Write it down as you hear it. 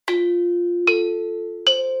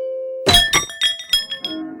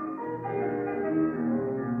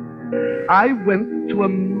I went to a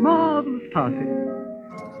marvelous party.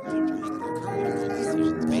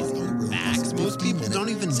 Facts. Most people don't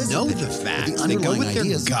even know the facts. They go with their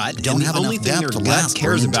gut, don't and have the only enough thing depth their to gut last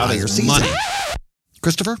cares for an about entire is season. money.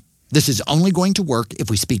 Christopher, this is only going to work if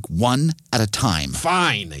we speak one at a time.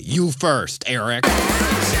 Fine. You first, Eric.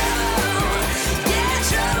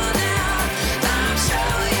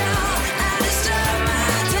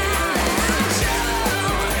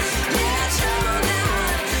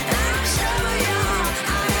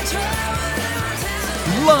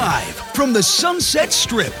 Live from the Sunset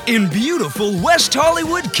Strip in beautiful West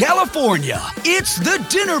Hollywood, California, it's The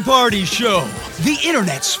Dinner Party Show, the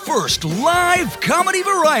internet's first live comedy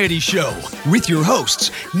variety show with your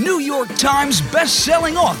hosts, New York Times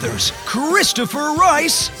best-selling authors Christopher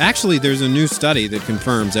Rice. Actually, there's a new study that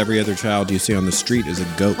confirms every other child you see on the street is a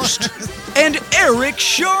ghost. And Eric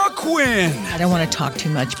Shaw Quinn. I don't want to talk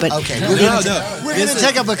too much, but... Okay, we're going to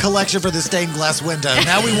take up a collection for the stained glass window.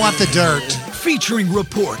 Now we want the dirt. Featuring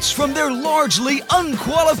reports from their largely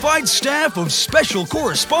unqualified staff of special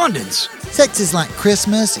correspondents. Sex is like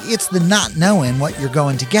Christmas. It's the not knowing what you're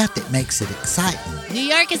going to get that makes it exciting. New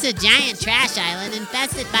York is a giant trash island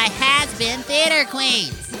infested by has-been theater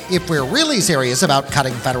queens. If we're really serious about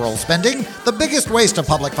cutting federal spending, the biggest waste of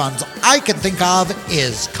public funds I can think of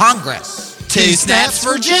is Congress. 2 snaps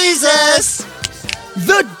for Jesus!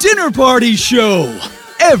 The Dinner Party Show.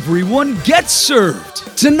 Everyone gets served.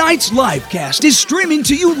 Tonight's livecast is streaming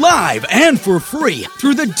to you live and for free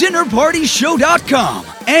through thedinnerpartyshow.com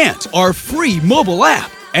and our free mobile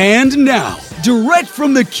app. And now, direct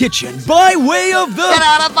from the kitchen by way of the... Get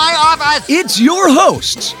out of my office! It's your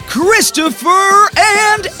hosts, Christopher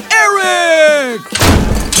and Eric!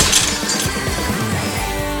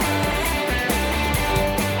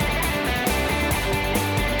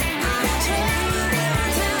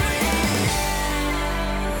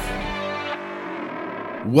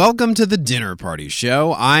 Welcome to the Dinner Party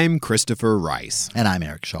Show. I'm Christopher Rice. And I'm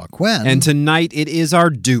Eric Shaw Quinn. And tonight it is our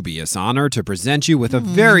dubious honor to present you with a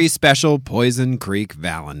very special Poison Creek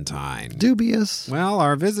Valentine. Dubious? Well,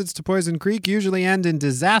 our visits to Poison Creek usually end in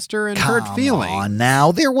disaster and hurt feeling. Come on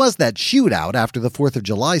now. There was that shootout after the 4th of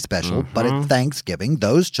July special, but at Thanksgiving,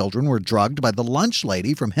 those children were drugged by the lunch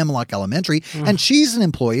lady from Hemlock Elementary, and she's an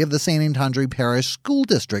employee of the St. Andre Parish School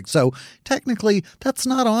District, so technically that's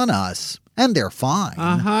not on us. And they're fine.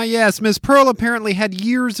 Yes. Miss Pearl apparently had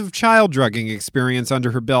years of child drugging experience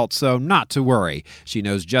under her belt, so not to worry. She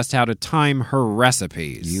knows just how to time her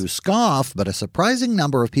recipes. You scoff, but a surprising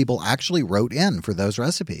number of people actually wrote in for those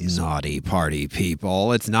recipes. Naughty party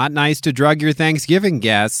people. It's not nice to drug your Thanksgiving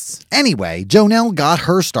guests. Anyway, JoNell got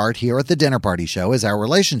her start here at the Dinner Party Show as our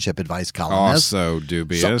relationship advice columnist. Also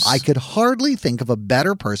dubious. So I could hardly think of a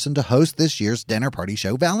better person to host this year's Dinner Party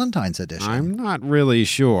Show Valentine's edition. I'm not really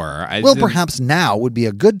sure. Perhaps now would be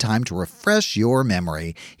a good time to refresh your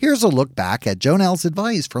memory. Here's a look back at JoNell's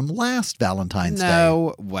advice from last Valentine's Day.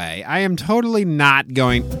 No way. I am totally not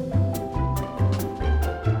going...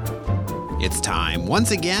 It's time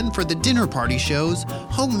once again for the Dinner Party Show's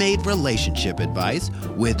homemade relationship advice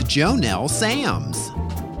with JoNell Samms.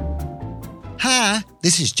 Hi,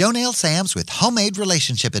 this is JoNell Samms with homemade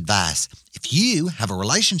relationship advice. If you have a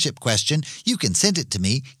relationship question, you can send it to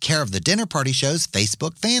me, care of the Dinner Party Show's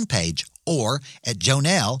Facebook fan page, or at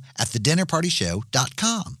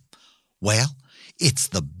JoNell@thedinnerpartyshow.com. Well, it's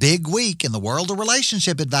the big week in the world of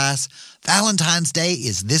relationship advice. Valentine's Day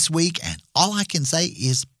is this week, and all I can say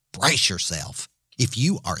is brace yourself. If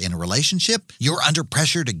you are in a relationship, you're under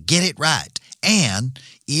pressure to get it right. And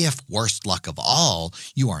if, worst luck of all,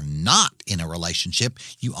 you are not in a relationship,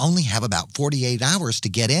 you only have about 48 hours to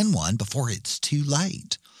get in one before it's too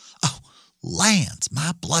late. Oh, lands,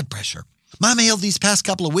 my blood pressure. My mail these past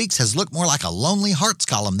couple of weeks has looked more like a Lonely Hearts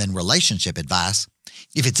column than relationship advice.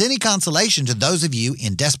 If it's any consolation to those of you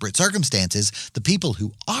in desperate circumstances, the people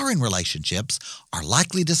who are in relationships are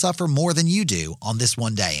likely to suffer more than you do on this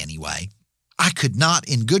one day anyway. I could not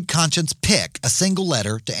in good conscience pick a single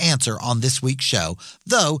letter to answer on this week's show,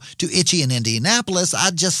 though to Itchy in Indianapolis,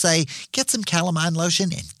 I'd just say, get some calamine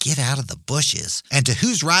lotion and get out of the bushes. And to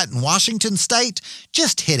Who's Right in Washington State,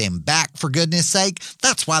 just hit him back for goodness sake.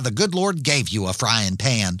 That's why the good Lord gave you a frying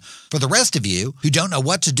pan. For the rest of you who don't know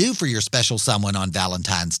what to do for your special someone on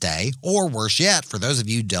Valentine's Day, or worse yet, for those of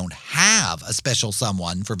you who don't have a special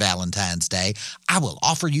someone for Valentine's Day, I will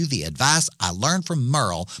offer you the advice I learned from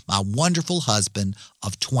Merle, my wonderful husband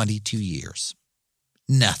of 22 years.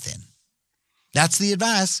 Nothing. That's the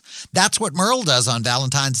advice. That's what Merle does on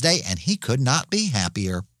Valentine's Day, and he could not be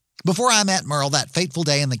happier. Before I met Merle that fateful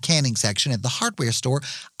day in the canning section at the hardware store,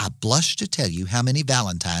 I blushed to tell you how many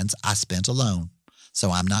Valentines I spent alone.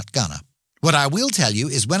 So I'm not gonna. What I will tell you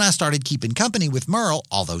is when I started keeping company with Merle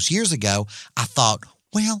all those years ago, I thought,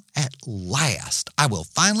 well, at last, I will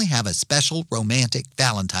finally have a special romantic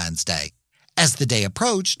Valentine's Day. As the day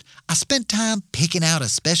approached, I spent time picking out a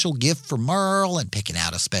special gift for Merle and picking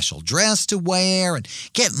out a special dress to wear and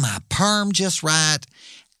getting my perm just right.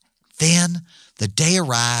 Then the day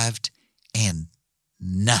arrived and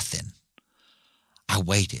nothing. I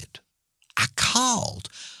waited. I called.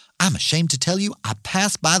 I'm ashamed to tell you, I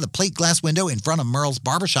passed by the plate glass window in front of Merle's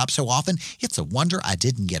barbershop so often, it's a wonder I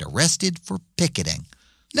didn't get arrested for picketing.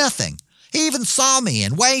 Nothing. He even saw me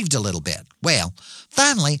and waved a little bit. Well,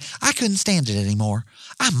 finally, I couldn't stand it anymore.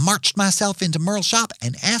 I marched myself into Merle's shop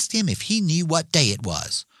and asked him if he knew what day it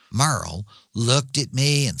was. Merle looked at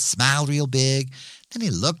me and smiled real big. Then he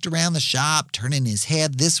looked around the shop, turning his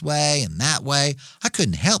head this way and that way. I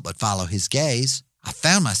couldn't help but follow his gaze. I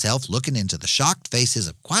found myself looking into the shocked faces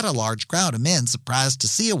of quite a large crowd of men surprised to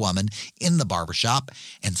see a woman in the barbershop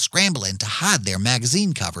and scrambling to hide their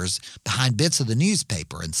magazine covers behind bits of the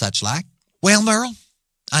newspaper and such like. Well, Merle,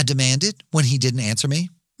 I demanded when he didn't answer me.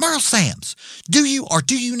 Merle Samms, do you or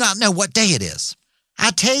do you not know what day it is?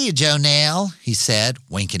 I tell you, JoNell, he said,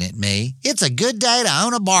 winking at me, it's a good day to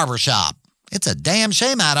own a barbershop. It's a damn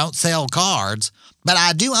shame I don't sell cards, but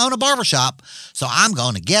I do own a barbershop, so I'm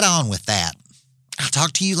going to get on with that. I'll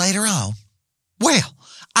talk to you later on. Well,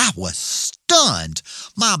 I was stunned.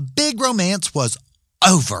 My big romance was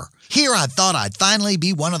over. Here I thought I'd finally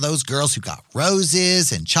be one of those girls who got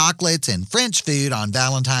roses and chocolates and French food on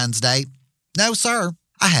Valentine's Day. No, sir.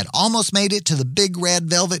 I had almost made it to the big red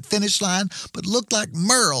velvet finish line, but looked like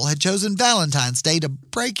Merle had chosen Valentine's Day to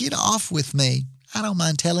break it off with me. I don't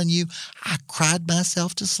mind telling you, I cried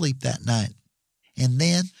myself to sleep that night. And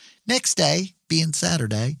then, next day, being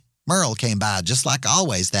Saturday, Merle came by just like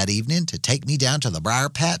always that evening to take me down to the Briar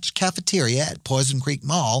Patch cafeteria at Poison Creek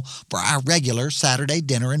Mall for our regular Saturday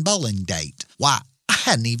dinner and bowling date. Why, I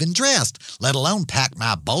hadn't even dressed, let alone packed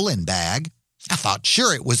my bowling bag. I thought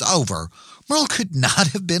sure it was over. Merle could not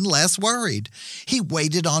have been less worried. He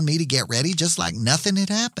waited on me to get ready just like nothing had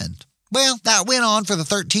happened. Well, that went on for the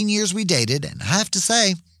 13 years we dated, and I have to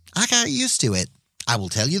say, I got used to it. I will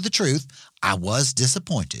tell you the truth, I was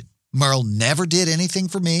disappointed. Merle never did anything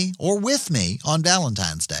for me or with me on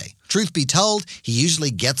Valentine's Day. Truth be told, he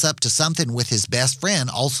usually gets up to something with his best friend,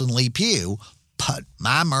 Olson Lee Pugh, but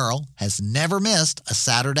my Merle has never missed a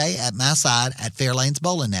Saturday at my side at Fairlane's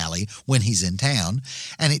Bowling Alley when he's in town,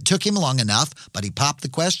 and it took him long enough, but he popped the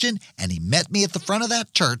question, and he met me at the front of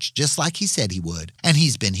that church just like he said he would. And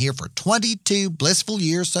he's been here for 22 blissful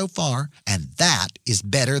years so far, and that is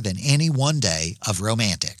better than any one day of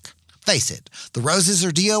romantic. Face it, the roses are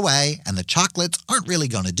DOA, and the chocolates aren't really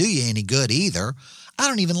going to do you any good either. I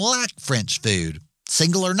don't even like French food.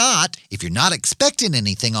 Single or not, if you're not expecting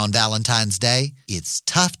anything on Valentine's Day, it's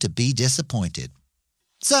tough to be disappointed.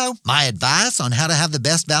 So, my advice on how to have the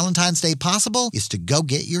best Valentine's Day possible is to go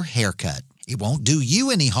get your hair cut. It won't do you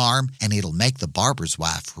any harm, and it'll make the barber's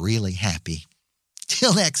wife really happy.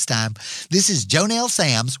 Till next time, this is JoNell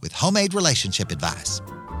Samms with Homemade Relationship Advice.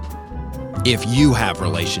 If you have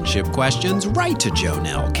relationship questions, write to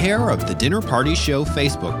JoNell, care of The Dinner Party Show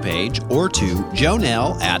Facebook page, or to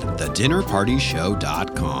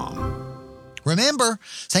JoNell@thedinnerpartyshow.com. Remember,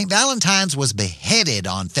 St. Valentine's was beheaded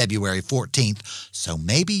on February 14th, so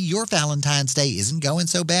maybe your Valentine's Day isn't going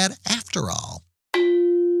so bad after all.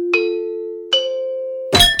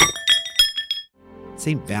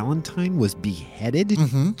 St. Valentine was beheaded?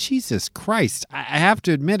 Mm-hmm. Jesus Christ. I have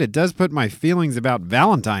to admit, it does put my feelings about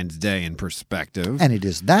Valentine's Day in perspective. And it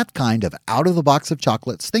is that kind of out-of-the-box of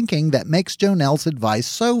chocolates thinking that makes JoNell's advice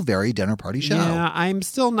so very dinner party show. Yeah, I'm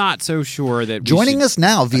still not so sure that Joining us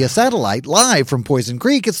now via satellite, live from Poison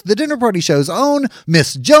Creek, it's the Dinner Party Show's own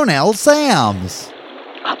Miss JoNell Samms.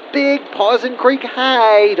 A big Poison Creek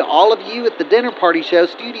hi to all of you at the Dinner Party Show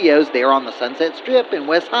studios there on the Sunset Strip in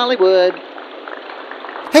West Hollywood.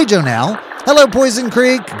 Hey, JoNell. Hello, Poison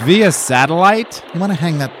Creek. Via satellite? You want to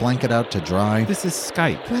hang that blanket out to dry? This is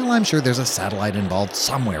Skype. Well, I'm sure there's a satellite involved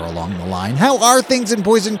somewhere along the line. How are things in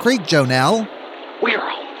Poison Creek, JoNell? We're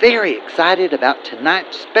all very excited about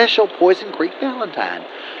tonight's special Poison Creek Valentine.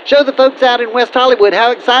 Show the folks out in West Hollywood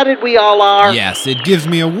how excited we all are. Yes, it gives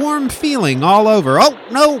me a warm feeling all over. Oh,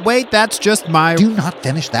 no, wait, that's just my Do not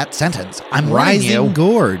finish that sentence. I'm warning you. rising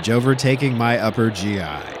gorge overtaking my upper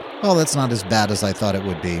GI. Well, that's not as bad as I thought it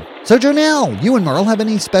would be. So, JoNell, you and Merle have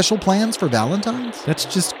any special plans for Valentine's? That's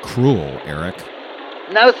just cruel, Eric.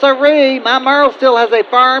 No sirree, my Merle still has a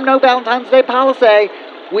firm no Valentine's Day policy,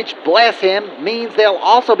 which, bless him, means there'll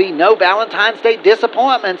also be no Valentine's Day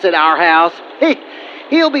disappointments at our house.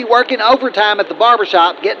 He'll be working overtime at the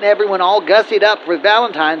barbershop, getting everyone all gussied up for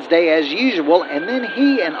Valentine's Day as usual, and then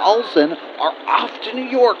he and Olsen are off to New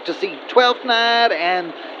York to see 12th Night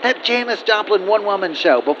and that Janis Joplin one-woman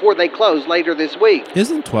show before they close later this week.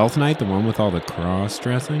 Isn't 12th Night the one with all the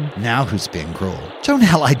cross-dressing? Now who's being cruel?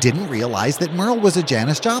 JoNell, I didn't realize that Merle was a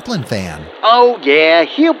Janis Joplin fan. Oh yeah,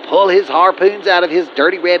 he'll pull his harpoons out of his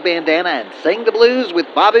dirty red bandana and sing the blues with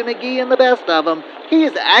Bobby McGee and the best of them. He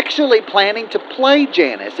is actually planning to play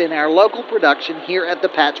Janis in our local production here at the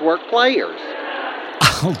Patchwork Players.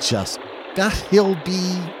 I'll just bet he'll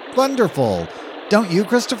be wonderful. Don't you,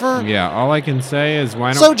 Christopher? Yeah, all I can say is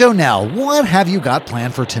why don't... So, JoNell, what have you got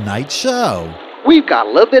planned for tonight's show? We've got a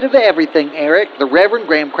little bit of everything, Eric. The Reverend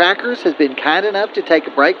Graham Craquers has been kind enough to take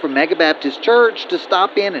a break from Mega Baptist Church to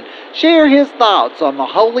stop in and share his thoughts on the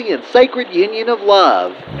holy and sacred union of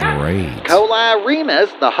love. Great. Coli Remus,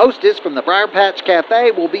 the hostess from the Briar Patch Cafe,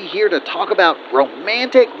 will be here to talk about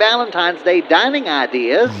romantic Valentine's Day dining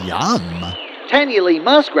ideas. Yum. Tanya Lee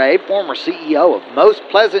Musgrave, former CEO of Most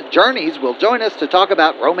Pleasant Journeys, will join us to talk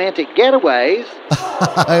about romantic getaways.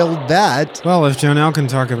 I'll bet. Well, if JoNell can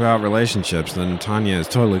talk about relationships, then Tanya is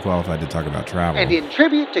totally qualified to talk about travel. And in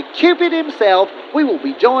tribute to Cupid himself, we will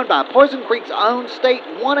be joined by Poison Creek's own State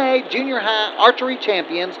 1A Junior High archery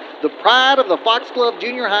champions, the pride of the Foxglove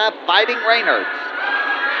Junior High Fighting Reynards.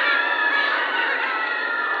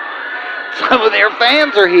 Some of their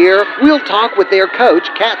fans are here. We'll talk with their coach,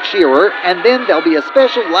 Kat Shearer, and then there'll be a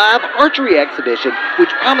special live archery exhibition, which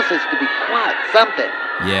promises to be quite something.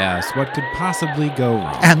 Yes, what could possibly go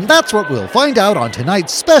wrong? And that's what we'll find out on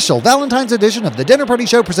tonight's special Valentine's edition of the Dinner Party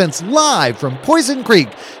Show presents live from Poison Creek.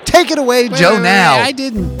 Take it away, JoNell. I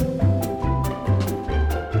didn't...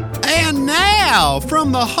 And now,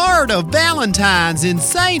 from the heart of Valentine's in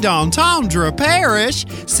St. Entendre Parish,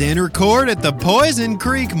 center court at the Poison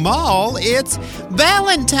Creek Mall, it's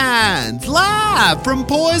Valentine's, live from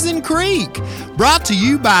Poison Creek. Brought to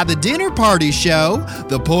you by the Dinner Party Show,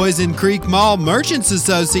 the Poison Creek Mall Merchants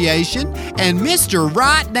Association, and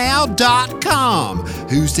MrRightNow.com,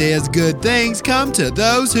 who says good things come to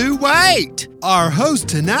those who wait. Our host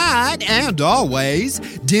tonight and always,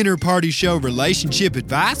 Dinner Party Show relationship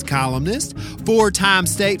advice columnist, four-time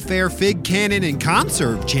State Fair Fig Cannon and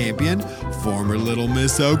Conserve champion, former Little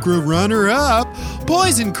Miss Okra runner-up,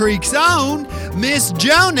 Poison Creek's own Miss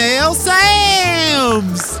JoNell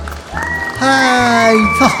Samms. Hi,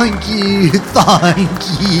 thank you.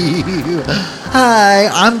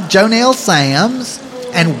 Hi, I'm JoNell Samms,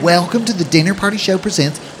 and welcome to the Dinner Party Show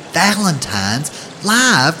presents Valentine's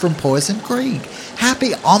live from Poison Creek.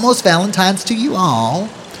 Happy almost Valentine's to you all.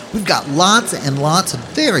 We've got lots and lots of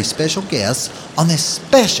very special guests on this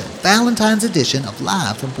special Valentine's edition of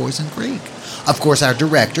Live from Poison Creek. Of course, our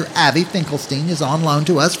director, Abby Finkelstein, is on loan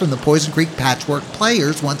to us from the Poison Creek Patchwork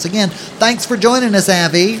Players once again. Thanks for joining us,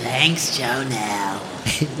 Abby. Thanks, JoNell.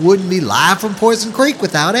 It wouldn't be Live from Poison Creek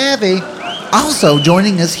without Abby. Also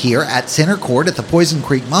joining us here at Center Court at the Poison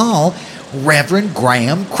Creek Mall, Reverend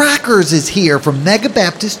Graham Craquers is here from Mega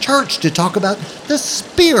Baptist Church to talk about the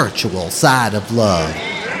spiritual side of love.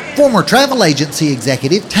 Former travel agency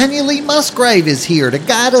executive Tanya Lee Musgrave is here to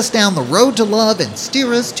guide us down the road to love and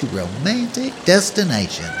steer us to romantic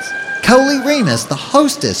destinations. Coli Remus, the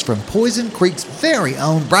hostess from Poison Creek's very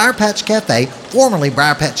own Briar Patch Cafe, formerly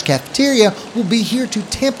Briar Patch Cafeteria, will be here to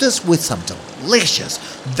tempt us with some delicious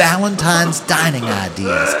Valentine's dining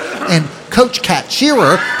ideas. And Coach Kat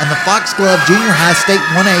Shearer and the Foxglove Junior High State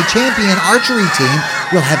 1A champion archery team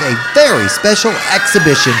will have a very special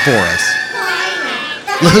exhibition for us.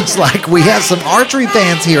 Looks like we have some archery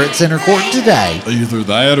fans here at Center Court today. Either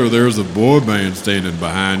that or there's a boy band standing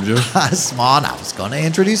behind you. Smon, I was going to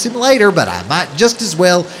introduce him later, but I might just as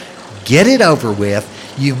well get it over with.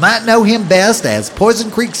 You might know him best as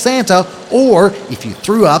Poison Creek Santa, or if you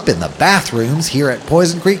threw up in the bathrooms here at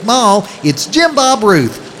Poison Creek Mall, it's Jim Bob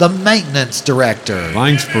Ruth, the maintenance director.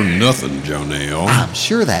 Thanks for nothing, JoNell. I'm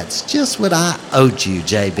sure that's just what I owed you,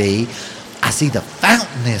 JB. I see the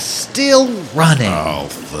fountain is still running. Oh,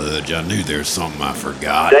 fudge, I knew there's something I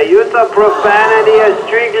forgot. The use of profanity is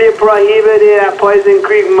strictly prohibited at Poison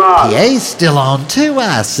Creek Mall. PA's still on too,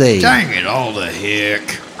 I see. Dang it all to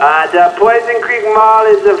heck. The Poison Creek Mall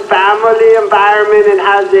is a family environment and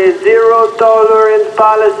has a zero-tolerance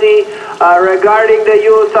policy regarding the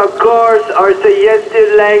use of coarse or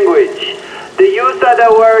suggestive language. The use of the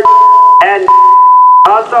word and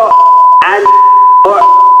also and or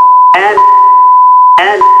and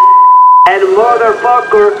and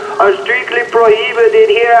motherfucker are strictly prohibited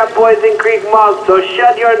here at Poison Creek Mall, so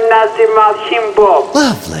shut your nasty mouth, Shimbo.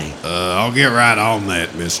 Lovely. I'll get right on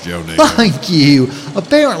that, Miss JoNell. Thank you.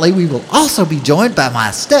 Apparently, we will also be joined by my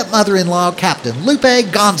stepmother-in-law, Captain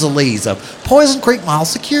Lupe Gonzalez of Poison Creek Mall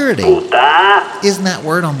Security. Puta. Isn't that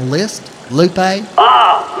word on the list? Lupe?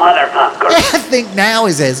 Oh, motherfucker. I think now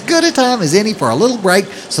is as good a time as any for a little break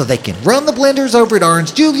so they can run the blenders over at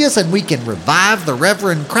Orange Julius and we can revive the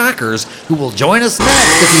Reverend Craquers, who will join us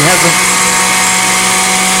next if he hasn't.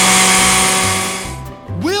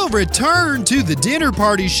 We'll return to the Dinner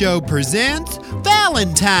Party Show presents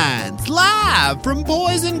Valentine's live from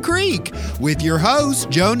Poison Creek with your host,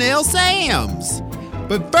 JoNell Samms.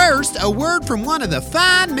 But first, a word from one of the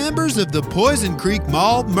fine members of the Poison Creek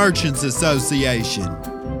Mall Merchants Association.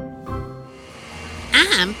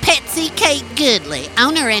 I'm Patsy Kate Goodley,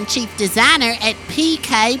 owner and chief designer at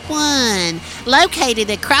PK1, located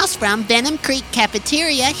across from Venom Creek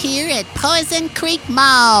Cafeteria here at Poison Creek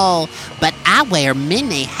Mall. But I wear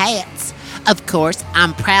many hats. Of course,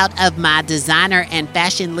 I'm proud of my designer and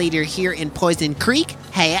fashion leader here in Poison Creek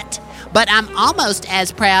hat. But I'm almost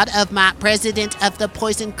as proud of my president of the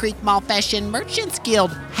Poison Creek Mall Fashion Merchants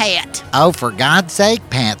Guild hat. Oh, for God's sake,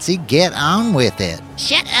 Patsy, get on with it.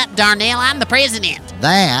 Shut up, Darnell. I'm the president.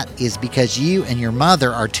 That is because you and your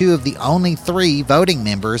mother are two of the only 3 voting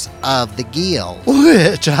members of the guild.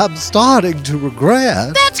 Which I'm starting to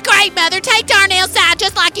regret. That's great, Mother. Take Darnell's side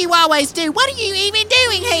just like you always do. What are you even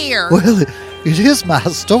doing here? Well, it is my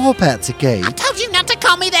store, Patsy Kate. I told you not to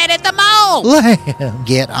call me that at the mall. Lamb.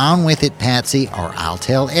 Get on with it, Patsy, or I'll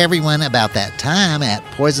tell everyone about that time at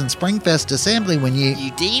Poison Springfest Assembly when you...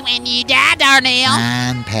 You do and you die, Darnell.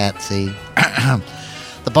 Fine, Patsy.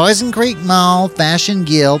 The Poison Creek Mall Fashion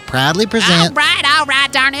Guild proudly presents... All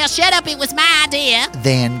right, Darnell. Shut up. It was my idea.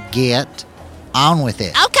 Then get on with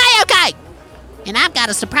it. Okay. And I've got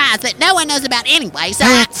a surprise that no one knows about anyway, so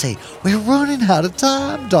Patsy, we're running out of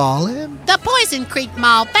time, darling. The Poison Creek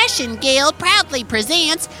Mall Fashion Guild proudly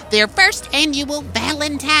presents their first annual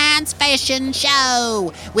Valentine's Fashion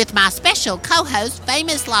Show with my special co-host,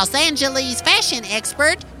 famous Los Angeles fashion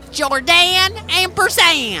expert, Jordan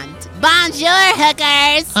Ampersand. Bonjour,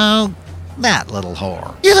 hookers. Oh, that little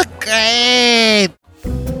whore. You look great.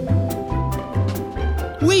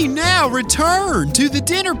 We now return to the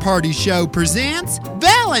Dinner Party Show presents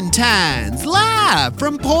Valentine's live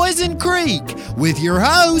from Poison Creek with your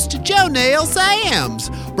host, JoNell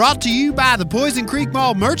Samms. Brought to you by the Poison Creek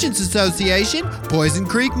Mall Merchants Association, Poison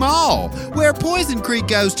Creek Mall, where Poison Creek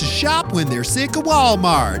goes to shop when they're sick of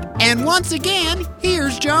Walmart. And once again,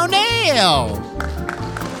 here's JoNell.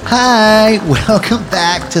 Hi, welcome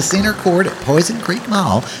back to Center Court at Poison Creek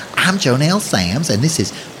Mall. I'm JoNell Samms, and this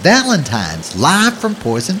is Valentine's live from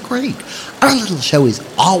Poison Creek. Our little show is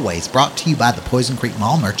always brought to you by the Poison Creek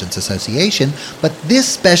Mall Merchants Association, but this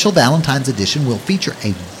special Valentine's edition will feature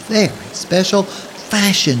a very special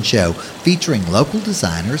fashion show featuring local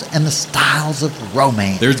designers and the styles of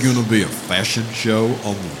romance. There's going to be a fashion show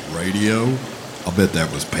on the radio? I bet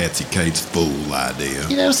that was Patsy Kate's fool idea.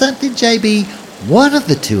 You know something, JB? One of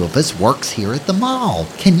the two of us works here at the mall.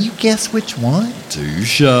 Can you guess which one?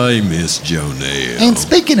 Touche, Miss JoNell. And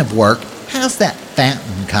speaking of work, how's that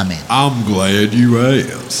fountain coming? I'm glad you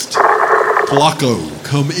asked. Flacco,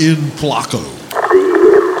 come in, Flacco.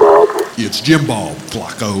 It's Jim Bob,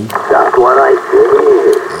 Flacco. That's what I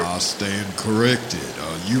said. I stand corrected.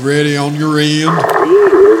 Are you ready on your end?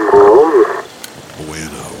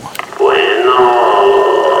 Bueno.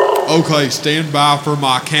 Okay, stand by for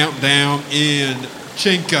my countdown in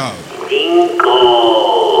Cinco.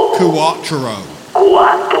 Cuatro.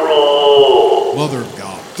 Mother of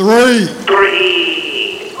God. 3.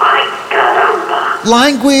 Ay, caramba.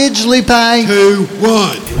 Language, Lupe. 2, 1.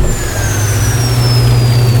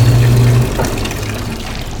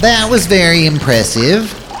 That was very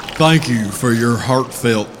impressive. Thank you for your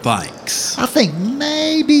heartfelt thanks. I think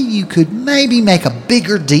maybe you could make a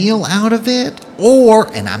bigger deal out of it. Or,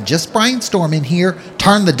 and I'm just brainstorming here,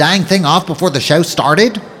 turn the dang thing off before the show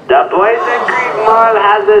started. The Poison Creek Mall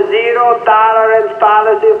has a zero-tolerance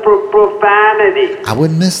policy for profanity. I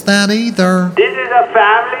wouldn't miss that either. This is a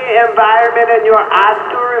family environment and you're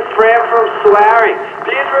asked to refrain from swearing.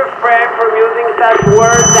 Please refrain from using such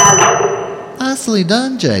words as... Nicely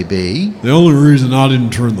done, JB. The only reason I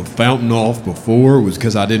didn't turn the fountain off before was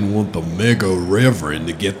because I didn't want the mega reverend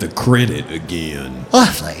to get the credit again.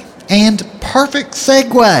 Lovely. And perfect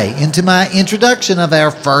segue into my introduction of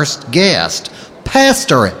our first guest,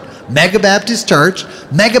 pastor at Mega Baptist Church,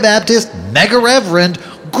 Mega Baptist Mega Reverend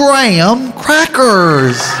Graham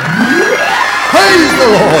Craquers. Praise the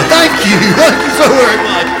Lord. Thank you so very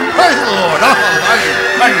much. Praise the Lord. Oh, thank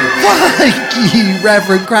you. Thank you,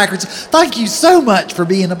 Reverend Craquers. Thank you so much for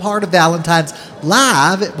being a part of Valentine's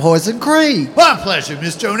live at Poison Creek. My pleasure,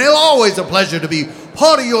 Miss JoNell. Always a pleasure to be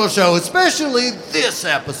part of your show, especially this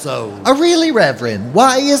episode. Oh, really, Reverend?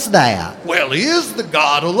 Why is that? Well, he is the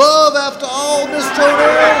God of love, after all, Miss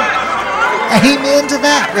JoNell. Amen to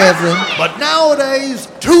that, Reverend. But nowadays,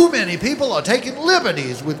 too many people are taking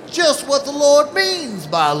liberties with just what the Lord means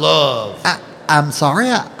by love. I'm sorry,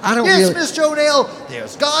 I don't Yes, really... Miss JoNell,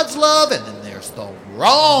 there's God's love, and then there's the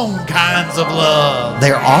wrong kinds of love.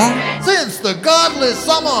 There are? Since the godless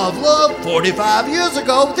summer of love 45 years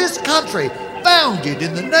ago, this country, founded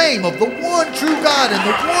in the name of the one true God and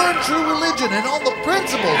the one true religion and on the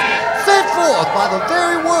principles set forth by the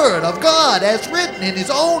very word of God as written in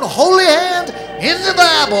his own holy hand in the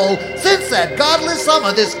Bible, since that godless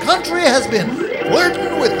summer, this country has been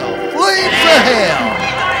flirting with the flames of hell.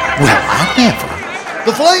 Well, I never.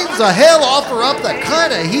 The flames of hell offer up the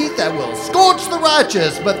kind of heat that will scorch the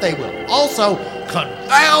righteous, but they will also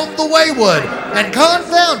confound the wayward. And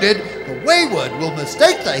confounded, the wayward will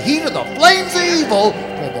mistake the heat of the flames of evil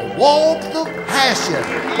for the warmth of passion.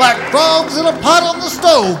 Like frogs in a pot on the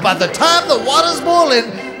stove, by the time the water's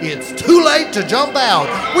boiling, it's too late to jump out.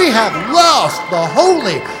 We have lost the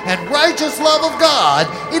holy and righteous love of God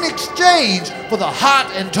in exchange for the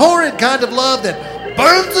hot and torrid kind of love that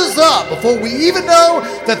burns us up before we even know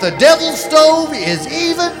that the devil's stove is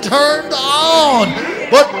even turned on.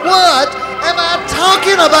 But what am I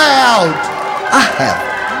talking about? I have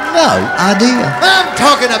no idea. I'm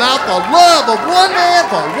talking about the love of one man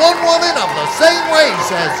for one woman of the same race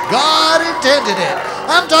as God intended it.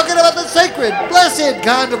 I'm talking about the sacred, blessed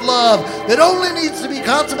kind of love that only needs to be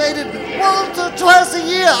consummated once or twice a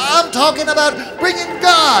year. I'm talking about bringing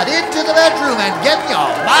God into the bedroom and getting your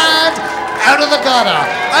mind out of the gutter.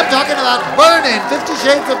 I'm talking about burning 50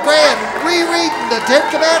 Shades of Grey and rereading the 10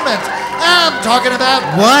 Commandments. I'm talking about...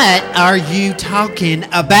 What are you talking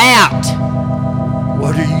about?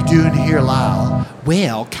 What are you doing here, Lyle?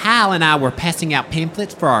 Well, Kyle and I were passing out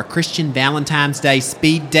pamphlets for our Christian Valentine's Day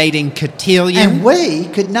speed dating cotillion. And we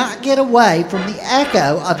could not get away from the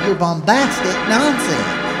echo of your bombastic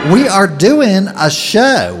nonsense. We are doing a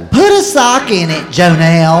show. Put a sock in it,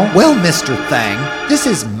 JoNell. Well, Mr. Thing, this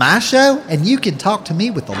is my show, and you can talk to me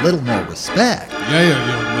with a little more respect. Yeah,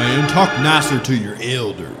 young man, talk nicer to your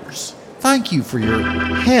elders. Thank you for your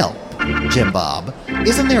help, Jim Bob.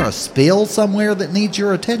 Isn't there a spill somewhere that needs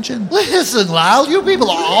your attention? Listen, Lyle, you people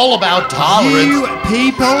are all about tolerance. You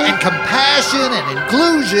people? And compassion and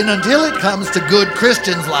inclusion until it comes to good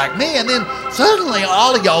Christians like me, and then suddenly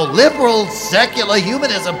all of your liberal, secular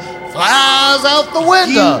humanism flies out the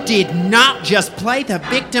window. You did not just play the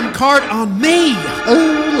victim card on me.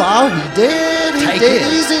 Oh, Lyle, he did. Take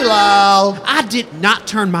it easy, Lyle. I did not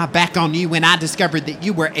turn my back on you when I discovered that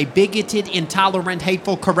you were a bigoted, intolerant,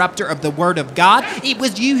 hateful corrupter of the Word of God. It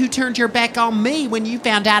was you who turned your back on me when you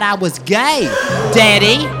found out I was gay,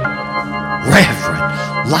 Daddy.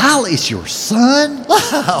 Reverend, Lyle is your son?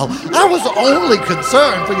 Lyle, I was only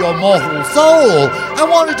concerned for your mortal soul. I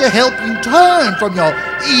wanted to help you turn from your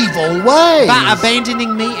evil ways. By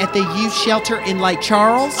abandoning me at the youth shelter in Lake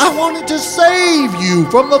Charles? I wanted to save you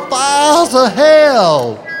from the fires of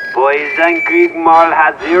hell. Poison Creek Mall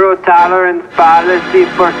has zero tolerance policy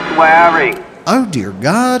for swearing. Oh, dear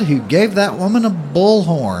God, who gave that woman a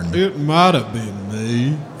bullhorn? It might have been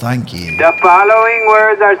me. Thank you. The following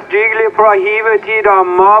words are strictly prohibited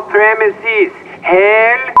on mall premises.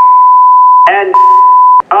 Hell and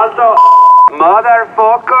also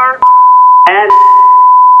motherfucker and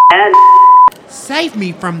Save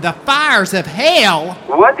me from the fires of hell.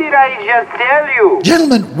 What did I just tell you?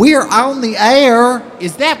 Gentlemen, we're on the air.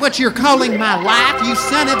 Is that what you're calling my life, you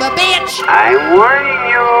son of a bitch? I'm warning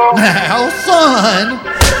you. Now, son.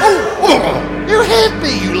 You hit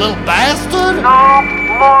me, you little bastard. No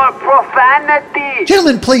more profanity.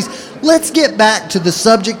 Gentlemen, please, let's get back to the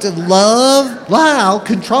subject of love. Lyle,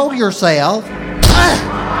 control yourself.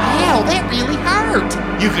 Ow, that really hurt.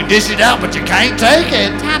 You can dish it out, but you can't take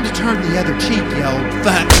it. Time to turn the other cheek, you old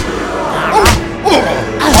fuck.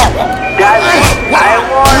 Daddy, I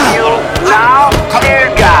warn you. Now,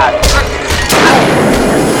 dear God.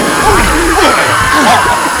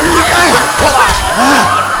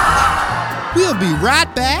 We'll be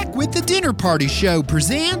right back with the Dinner Party Show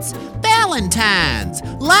presents Valentine's,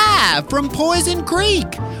 live from Poison Creek,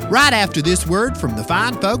 right after this word from the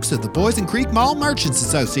fine folks of the Poison Creek Mall Merchants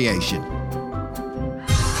Association.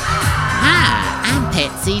 Hi, I'm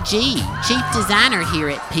Patsy G, Chief Designer here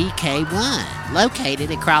at PK1, located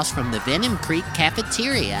across from the Venom Creek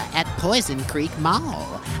Cafeteria at Poison Creek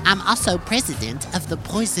Mall. I'm also president of the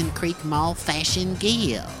Poison Creek Mall Fashion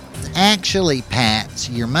Guild. Actually, Pats,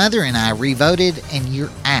 your mother and I revoted and you're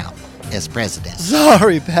out as president.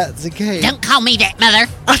 Sorry, Patsy Kate. Don't call me that, Mother.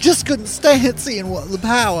 I just couldn't stand seeing what the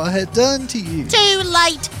power had done to you. Too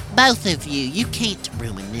late, both of you. You can't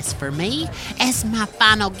ruin this for me. As my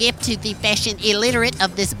final gift to the fashion illiterate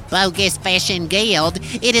of this bogus fashion guild,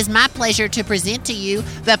 it is my pleasure to present to you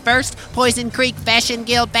the first Poison Creek Fashion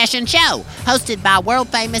Guild fashion show, hosted by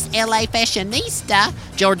world-famous LA fashionista,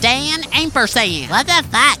 Jordan Ampersand. What the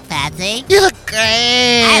fuck, Patsy? You look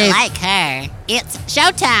great. I like her. It's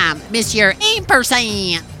showtime, Monsieur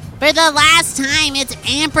Ampersand. For the last time, it's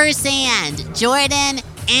Ampersand. Jordan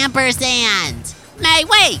Ampersand. May,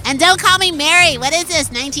 wait, and don't call me Mary. What is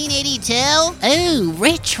this, 1982? Ooh,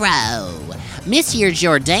 retro. Monsieur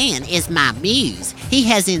Jordan is my muse. He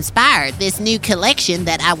has inspired this new collection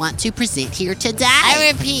that I want to present here today.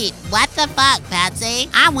 I repeat, what the fuck, Patsy?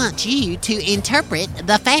 I want you to interpret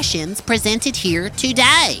the fashions presented here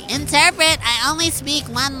today. Interpret? I only speak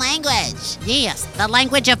one language. Yes, the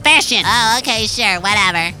language of fashion. Oh, okay, sure,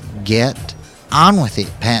 whatever. Get on with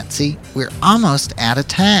it, Patsy. We're almost out of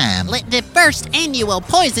time. Let the first annual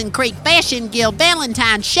Poison Creek Fashion Guild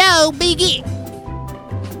Valentine's Show begin.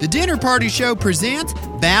 The Dinner Party Show presents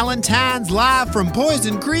Valentine's Live from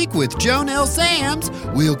Poison Creek with JoNell Samms.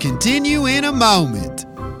 We'll continue in a moment.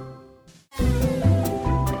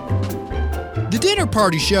 The Dinner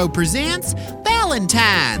Party Show presents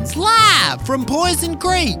Valentine's Live from Poison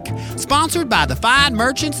Creek, sponsored by the fine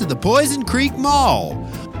merchants of the Poison Creek Mall.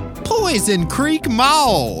 Poison Creek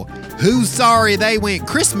Mall. Who's sorry they went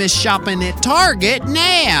Christmas shopping at Target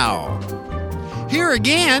now? Here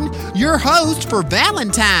again, your host for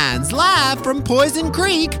Valentine's Live from Poison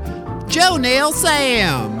Creek, JoNell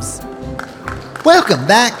Samms. Welcome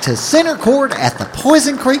back to Center Court at the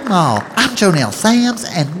Poison Creek Mall. I'm JoNell Samms,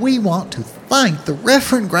 and we want to thank the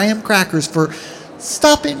Reverend Graham Craquers for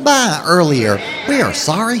stopping by earlier. We are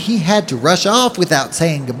sorry he had to rush off without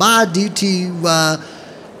saying goodbye due to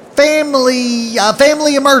family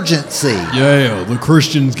emergency. Yeah, the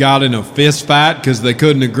Christians got in a fist fight because they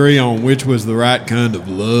couldn't agree on which was the right kind of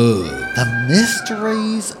love. The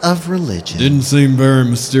mysteries of religion. Didn't seem very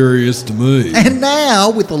mysterious to me. And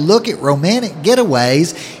now, with a look at romantic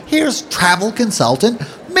getaways, here's travel consultant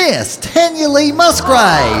Miss Tanya Lee Musgrave.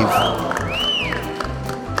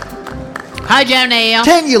 Hi, JoNell.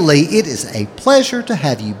 Tanya Lee, it is a pleasure to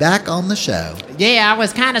have you back on the show. Yeah, I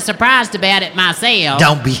was kind of surprised about it myself.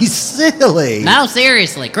 Don't be silly. No,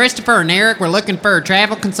 seriously. Christopher and Eric were looking for a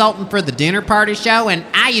travel consultant for the Dinner Party Show, and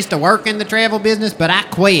I used to work in the travel business, but I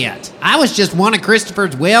quit. I was just one of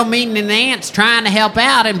Christopher's well-meaning aunts trying to help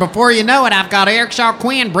out, and before you know it, I've got Eric Shaw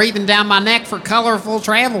Quinn breathing down my neck for colorful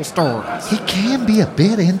travel stories. He can be a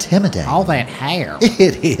bit intimidating. All that hair.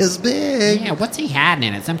 It is big. Yeah, what's he hiding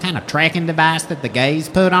in it? Some kind of tracking device that the gays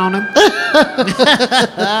put on him?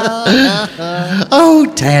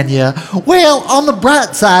 Oh, Tanya. Well, on the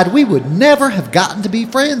bright side, we would never have gotten to be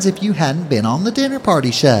friends if you hadn't been on the Dinner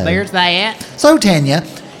Party Show. There's that. So, Tanya,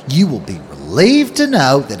 you will be relieved to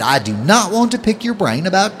know that I do not want to pick your brain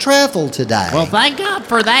about travel today. Well, thank God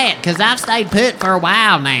for that, because I've stayed put for a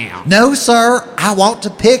while now. No, sir. I want to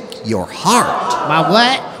pick your heart. My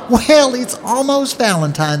what? Well, it's almost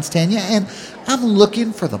Valentine's, Tanya, and I'm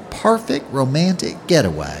looking for the perfect romantic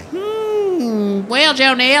getaway. Well,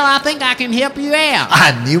 JoNell, I think I can help you out.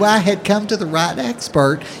 I knew I had come to the right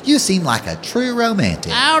expert. You seem like a true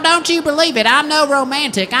romantic. Oh, don't you believe it. I'm no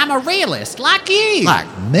romantic. I'm a realist, like you. Like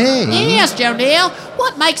me? Yes, JoNell.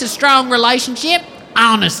 What makes a strong relationship?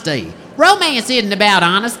 Honesty. Romance isn't about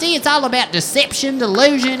honesty. It's all about deception,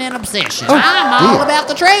 delusion, and obsession. Oh, I'm all dear. about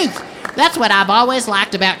the truth. That's what I've always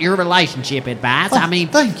liked about your relationship advice. Oh, I mean,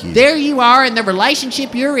 thank you. There you are in the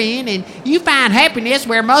relationship you're in, and you find happiness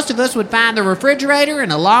where most of us would find the refrigerator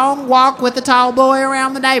and a long walk with a tall boy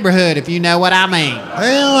around the neighborhood, if you know what I mean.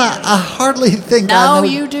 Well, I hardly think I know. No,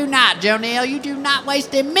 you do not, JoNell. You do not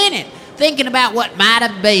waste a minute thinking about what might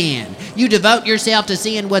have been. You devote yourself to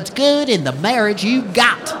seeing what's good in the marriage you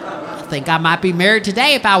got. I think I might be married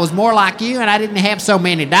today if I was more like you and I didn't have so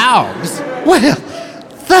many dogs. Well,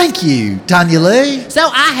 thank you, Tanya Lee. So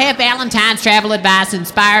I have Valentine's travel advice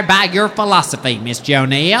inspired by your philosophy, Miss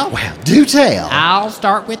JoNell. Well, do tell. I'll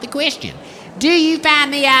start with the question. Do you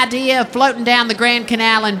find the idea of floating down the Grand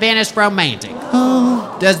Canal in Venice romantic?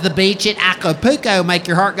 Oh. Does the beach at Acapulco make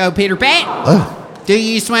your heart go Peter-Pat? Oh. Do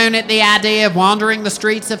you swoon at the idea of wandering the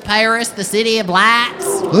streets of Paris, the city of lights?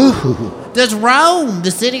 Ooh. Does Rome,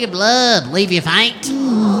 the city of love, leave you faint?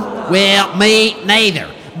 Well, me neither.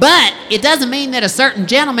 But it doesn't mean that a certain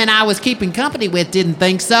gentleman I was keeping company with didn't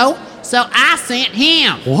think so. So I sent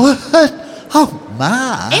him. What? Oh,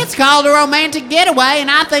 my. It's called a romantic getaway, and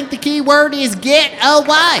I think the key word is get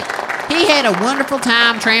away. He had a wonderful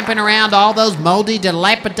time tramping around all those moldy,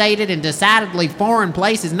 dilapidated, and decidedly foreign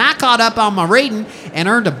places, and I caught up on my reading and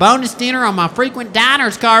earned a bonus dinner on my frequent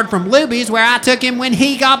diners card from Lupe's, where I took him when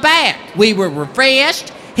he got back. We were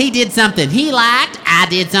refreshed. He did something he liked, I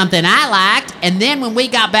did something I liked, and then when we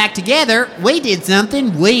got back together, we did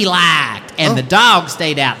something we liked. And the dog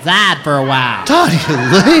stayed outside for a while. Tony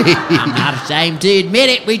Lee. I'm not ashamed to admit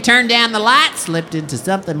it. We turned down the light, slipped into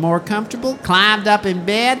something more comfortable, climbed up in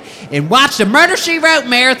bed, and watched a Murder, She Wrote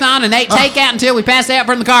marathon and ate takeout until we passed out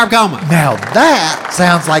from the carb coma. Now that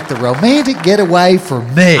sounds like the romantic getaway for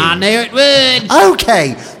me. I knew it would.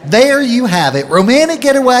 Okay, there you have it. Romantic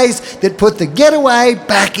getaways that put the getaway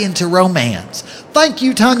back into romance. Thank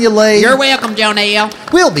you, Tanya Lee. You're welcome,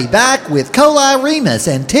 JoNell. We'll be back with Coli Remus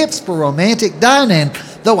and tips for romantic dining,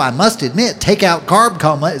 though I must admit takeout carb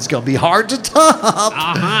coma is going to be hard to top.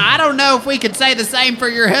 I don't know if we could say the same for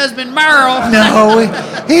your husband, Merle.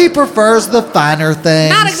 No, he prefers the finer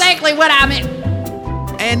things. Not exactly what I meant.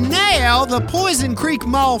 And now, the Poison Creek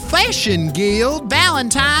Mall Fashion Guild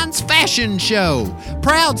Valentine's Fashion Show.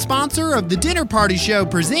 Proud sponsor of the Dinner Party Show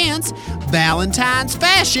presents Valentine's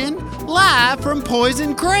Fashion, live from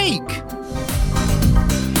Poison Creek.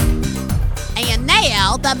 And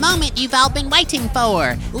now, the moment you've all been waiting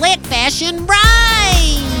for. Let fashion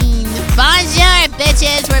rain! Bonjour,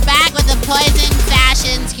 bitches! We're back with the Poison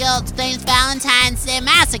Fashion Guild's themed Valentine's Day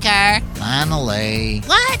Massacre. Finally.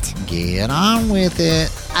 What? Get on with it.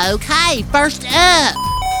 Okay, first up.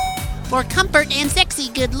 For comfort and sexy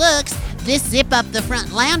good looks, this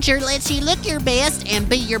zip-up-the-front lounger lets you look your best and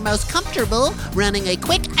be your most comfortable running a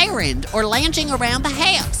quick errand or lounging around the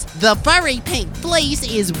house. The furry pink fleece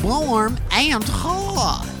is warm and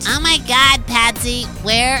hot. Oh my god, Patsy,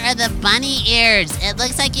 where are the bunny ears? It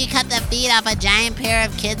looks like you cut the feet off a giant pair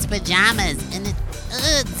of kids' pajamas, and it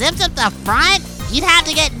zips up the front. You'd have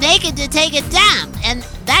to get naked to take a dump, and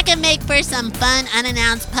that could make for some fun,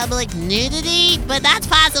 unannounced public nudity, but that's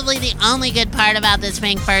possibly the only good part about this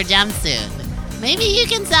pink fur jumpsuit. Maybe you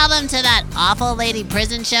can sell them to that awful lady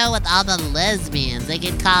prison show with all the lesbians. They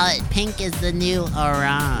could call it Pink is the New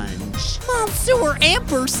Orange. Monsieur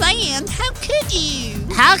Ampersand, how could you?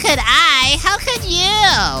 How could I? How could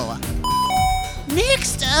you?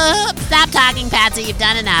 Next up. Stop talking, Patsy. You've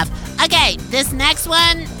done enough. Okay, this next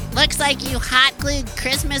one looks like you hot glued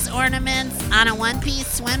Christmas ornaments on a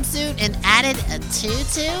one-piece swimsuit and added a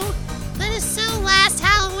tutu. That is so last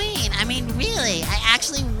Halloween. I mean, really, I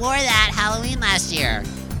actually wore that Halloween last year.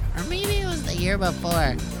 Or maybe it was the year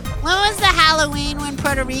before. When was the Halloween when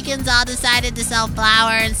Puerto Ricans all decided to sell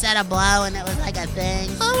flour instead of blow and it was like a thing?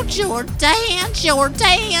 Oh, Jordan,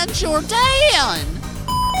 Jordan, Jordan.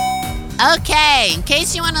 Okay, in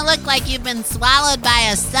case you want to look like you've been swallowed by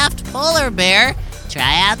a stuffed polar bear,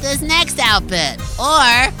 try out this next outfit.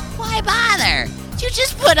 Or, why bother? You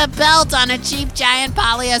just put a belt on a cheap giant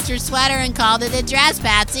polyester sweater and called it a dress,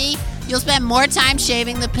 Patsy. You'll spend more time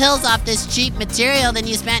shaving the pills off this cheap material than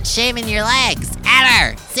you spent shaving your legs.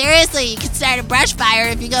 Ever. Seriously, you could start a brush fire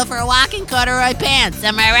if you go for a walk in corduroy pants.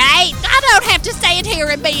 Am I right? I don't have to stand here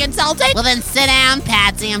and be insulted. Well, then sit down,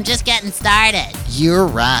 Patsy. I'm just getting started. You're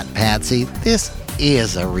right, Patsy. This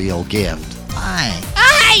is a real gift. Thanks.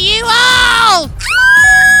 I hate you all!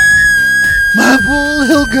 My poor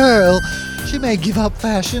little girl. She may give up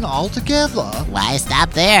fashion altogether. Why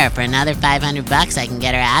stop there? For another $500, I can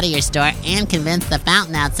get her out of your store and convince the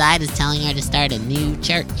fountain outside is telling her to start a new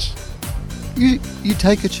church. You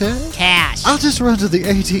take a check? Cash. I'll just run to the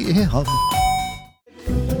ATM.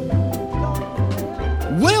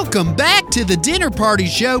 Welcome back to the Dinner Party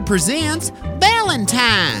Show presents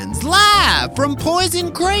Valentine's, live from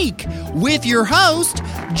Poison Creek, with your host,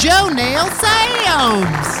 JoNell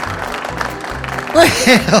Samms.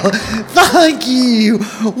 Well, thank you.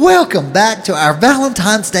 Welcome back to our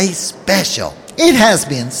Valentine's Day special. It has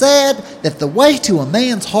been said that the way to a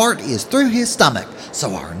man's heart is through his stomach,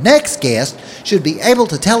 so our next guest should be able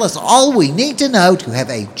to tell us all we need to know to have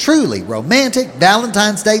a truly romantic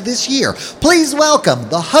Valentine's Day this year. Please welcome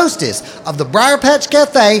the hostess of the Briar Patch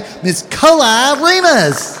Cafe, Miss Coli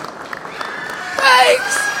Remus.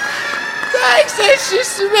 Thanks. That's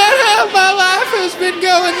just about how my life has been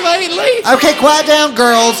going lately. Okay, quiet down,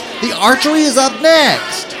 girls. The archery is up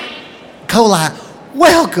next. Coli,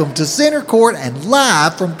 welcome to Center Court and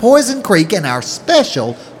live from Poison Creek and our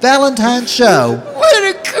special Valentine's show.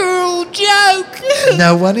 What a cool joke.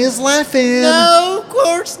 No one is laughing. No, of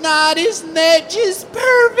course not. Isn't that just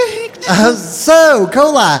perfect? So,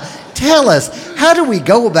 Coli, tell us, how do we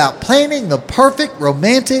go about planning the perfect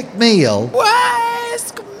romantic meal? Why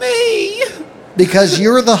ask me? Because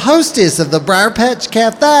you're the hostess of the Briar Patch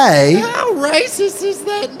Cafe. How racist is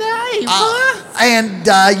that name, huh? And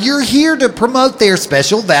you're here to promote their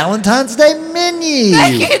special Valentine's Day menu.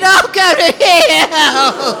 They can all go to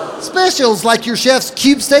hell. Specials like your chef's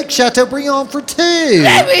cube steak Chateaubriand for 2.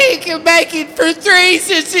 Maybe he can make it for 3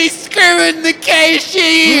 since he's screwing the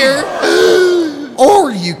cashier.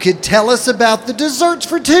 Or you could tell us about the desserts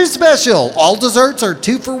for 2 special. All desserts are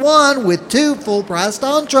 2 for 1 with 2 full-priced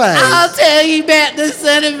entrees. I'll tell you about the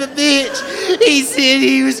son of a bitch. He said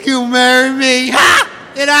he was going to marry me. Ha!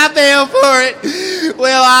 And I fell for it.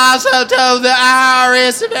 Well, I also told the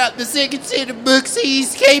IRS about the second set of books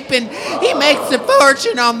he's keeping. He makes a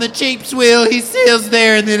fortune on the cheap swill he sells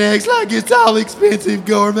there and then acts like it's all expensive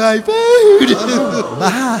gourmet food.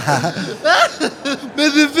 But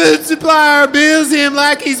the food supplier bills him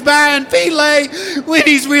like he's buying filet when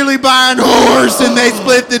he's really buying horse, and they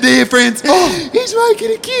split the difference. He's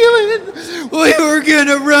making a killing. We were going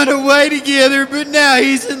to run away together, but now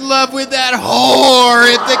he's in love with that whore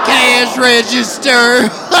at the cash register.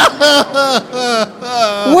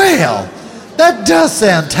 Well, that does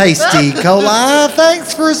sound tasty, Coli.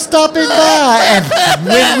 Thanks for stopping by. And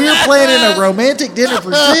when we're planning a romantic dinner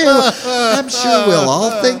for 2, I'm sure we'll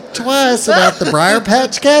all think twice about the Briar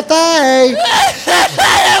Patch Cafe.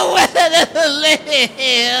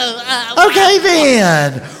 Okay,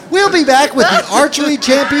 then. We'll be back with the archery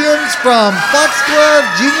champions from Foxglove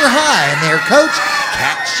Junior High and their coach,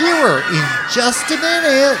 Cat Shearer, in just a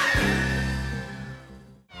minute.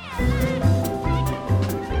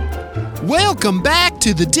 Welcome back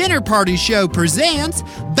to the Dinner Party Show presents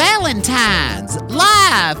Valentine's,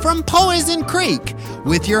 live from Poison Creek,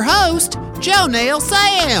 with your host, JoNell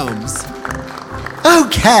Samms.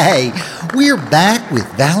 Okay, we're back with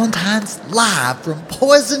Valentine's live from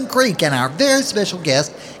Poison Creek and our very special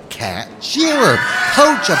guest, Cat Shearer,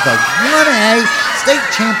 coach of the 1A state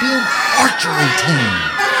champion archery team.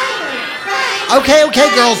 Okay,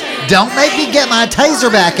 girls, don't make me get my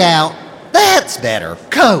taser back out. That's better.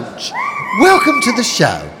 Coach, welcome to the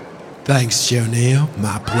show. Thanks, JoNell.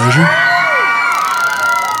 My pleasure.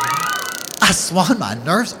 I swan my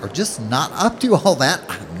nerves are just not up to all that.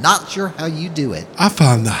 I'm not sure how you do it. I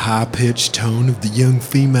find the high-pitched tone of the young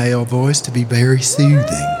female voice to be very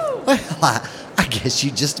soothing. Well, I guess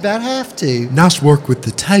you just about have to. Nice work with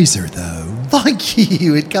the taser, though. Thank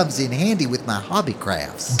you. It comes in handy with my hobby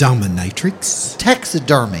crafts. Dominatrix?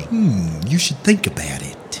 Taxidermy. You should think about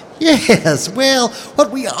it. Yes, well,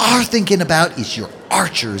 what we are thinking about is your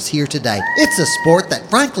archers here today. It's a sport that,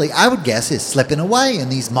 frankly, I would guess is slipping away in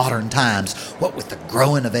these modern times, what with the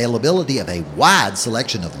growing availability of a wide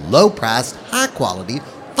selection of low-priced, high-quality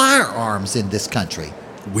firearms in this country.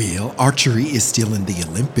 Well, archery is still in the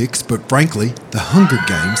Olympics, but frankly, the Hunger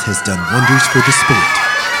Games has done wonders for the sport.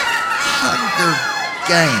 Hunger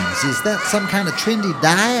Games? Is that some kind of trendy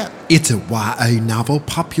diet? It's a YA novel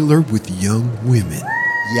popular with young women.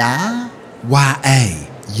 Yeah? YA,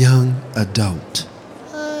 young adult.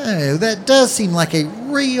 Oh, that does seem like a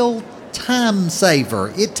real time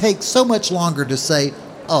saver. It takes so much longer to say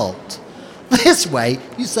alt. This way,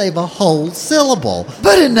 you save a whole syllable.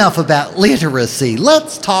 But enough about literacy.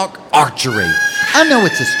 Let's talk archery. I know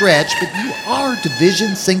it's a stretch, but you are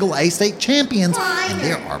Division Single A state champions, and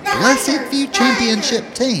there are blessed few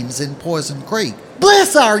championship teams in Poison Creek.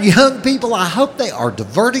 Bless our young people. I hope they are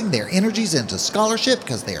diverting their energies into scholarship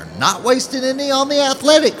because they are not wasting any on the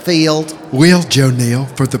athletic field. Well,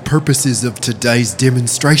 JoNell, for the purposes of today's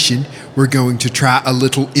demonstration, we're going to try a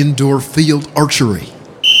little indoor field archery.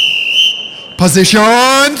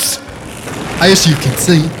 Positions! As you can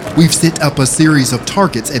see, we've set up a series of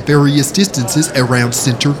targets at various distances around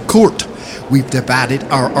center court. We've divided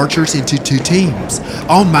our archers into 2 teams.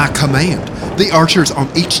 On my command, the archers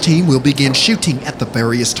on each team will begin shooting at the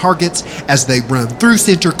various targets as they run through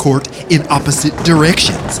center court in opposite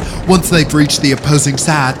directions. Once they've reached the opposing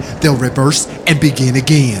side, they'll reverse and begin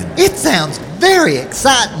again. It sounds very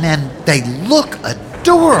exciting, and they look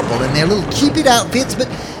adorable in their little cupid outfits, but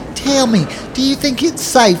tell me, do you think it's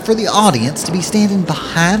safe for the audience to be standing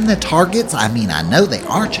behind the targets? I mean, I know they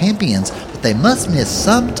are champions, but they must miss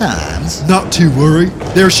sometimes. Not to worry.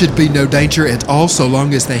 There should be no danger at all so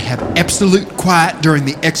long as they have absolute quiet during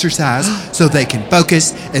the exercise so they can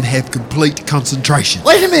focus and have complete concentration.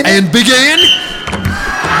 Wait a minute. And begin.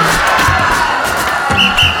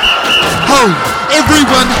 Hold.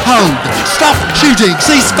 Everyone hold. Stop shooting!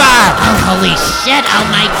 Ceasefire! Oh, holy shit! Oh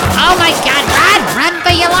my God! Run for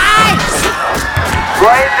your lives!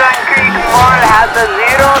 Poison Creek Mall has a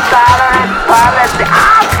zero tolerance policy.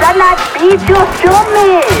 Son, that beat you to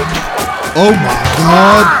me. Oh my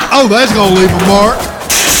God! Oh, that's gonna leave a mark.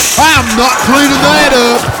 I'm not cleaning that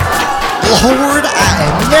up. Lord, I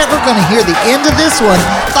am never going to hear the end of this one.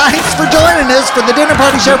 Thanks for joining us for the Dinner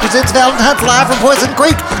Party Show presents Valentine's live from Poison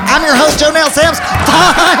Creek. I'm your host, JoNell Samms.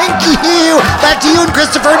 Thank you. Back to you and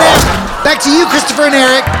Christopher and Eric. Back to you, Christopher and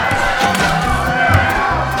Eric.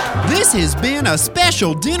 This has been a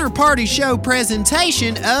special Dinner Party Show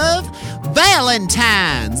presentation of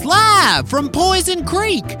Valentine's live from Poison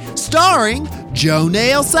Creek, starring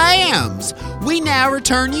JoNell Samms. We now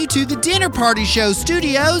return you to the Dinner Party Show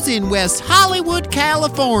studios in West Hollywood,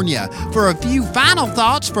 California, for a few final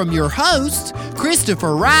thoughts from your hosts,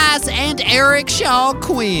 Christopher Rice and Eric Shaw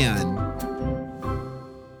Quinn.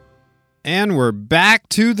 And we're back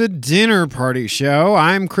to the Dinner Party Show.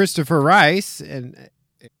 I'm Christopher Rice, and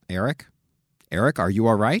Eric? Eric, are you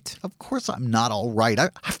all right? Of course I'm not all right.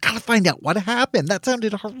 I've got to find out what happened. That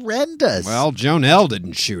sounded horrendous. Well, JoNell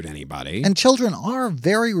didn't shoot anybody. And children are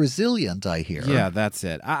very resilient, I hear. Yeah, that's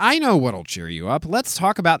it. I know what'll cheer you up. Let's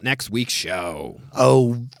talk about next week's show.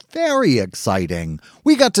 Oh, very exciting.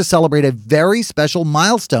 We got to celebrate a very special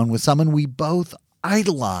milestone with someone we both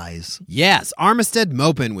idolize. Yes, Armistead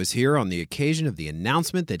Maupin was here on the occasion of the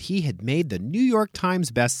announcement that he had made the New York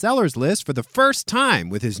Times bestsellers list for the first time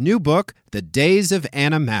with his new book, The Days of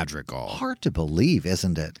Anna Madrigal. Hard to believe,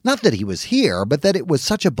 isn't it? Not that he was here, but that it was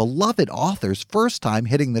such a beloved author's first time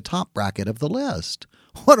hitting the top bracket of the list.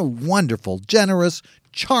 What a wonderful, generous,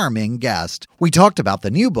 charming guest. We talked about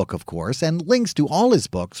the new book, of course, and links to all his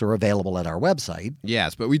books are available at our website.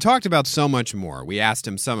 Yes, but we talked about so much more. We asked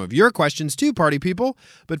him some of your questions too, party people,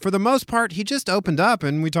 but for the most part, he just opened up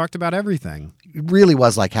and we talked about everything. It really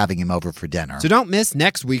was like having him over for dinner. So don't miss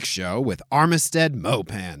next week's show with Armistead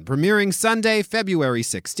Maupin, premiering Sunday, February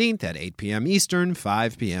 16th at 8 p.m. Eastern,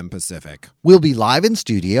 5 p.m. Pacific. We'll be live in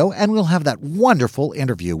studio, and we'll have that wonderful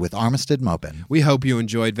interview with Armistead Maupin. We hope you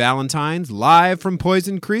enjoyed Valentine's live from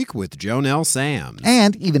Poison Creek with JoNell Samms.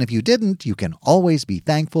 And even if you didn't, you can always be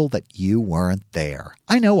thankful that you weren't there.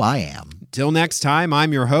 I know I am. Till next time,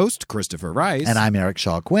 I'm your host, Christopher Rice. And I'm Eric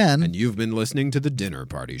Shaw Quinn. And you've been listening to The Dinner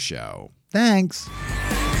Party Show. Thanks.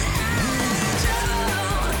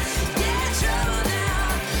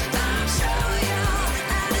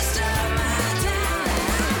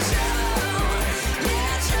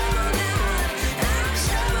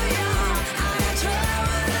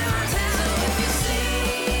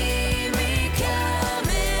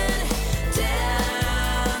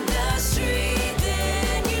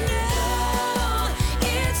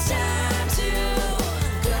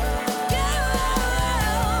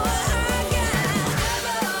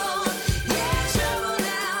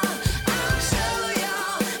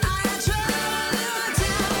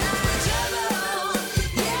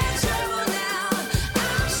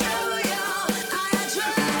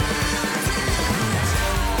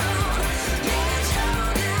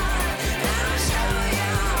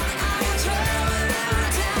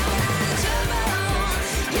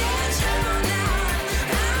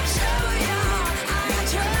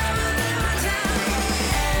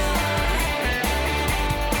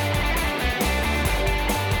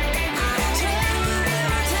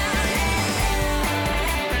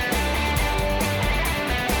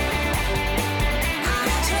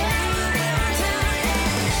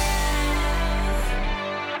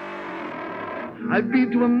 I've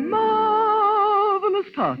been to a marvelous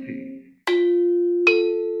party.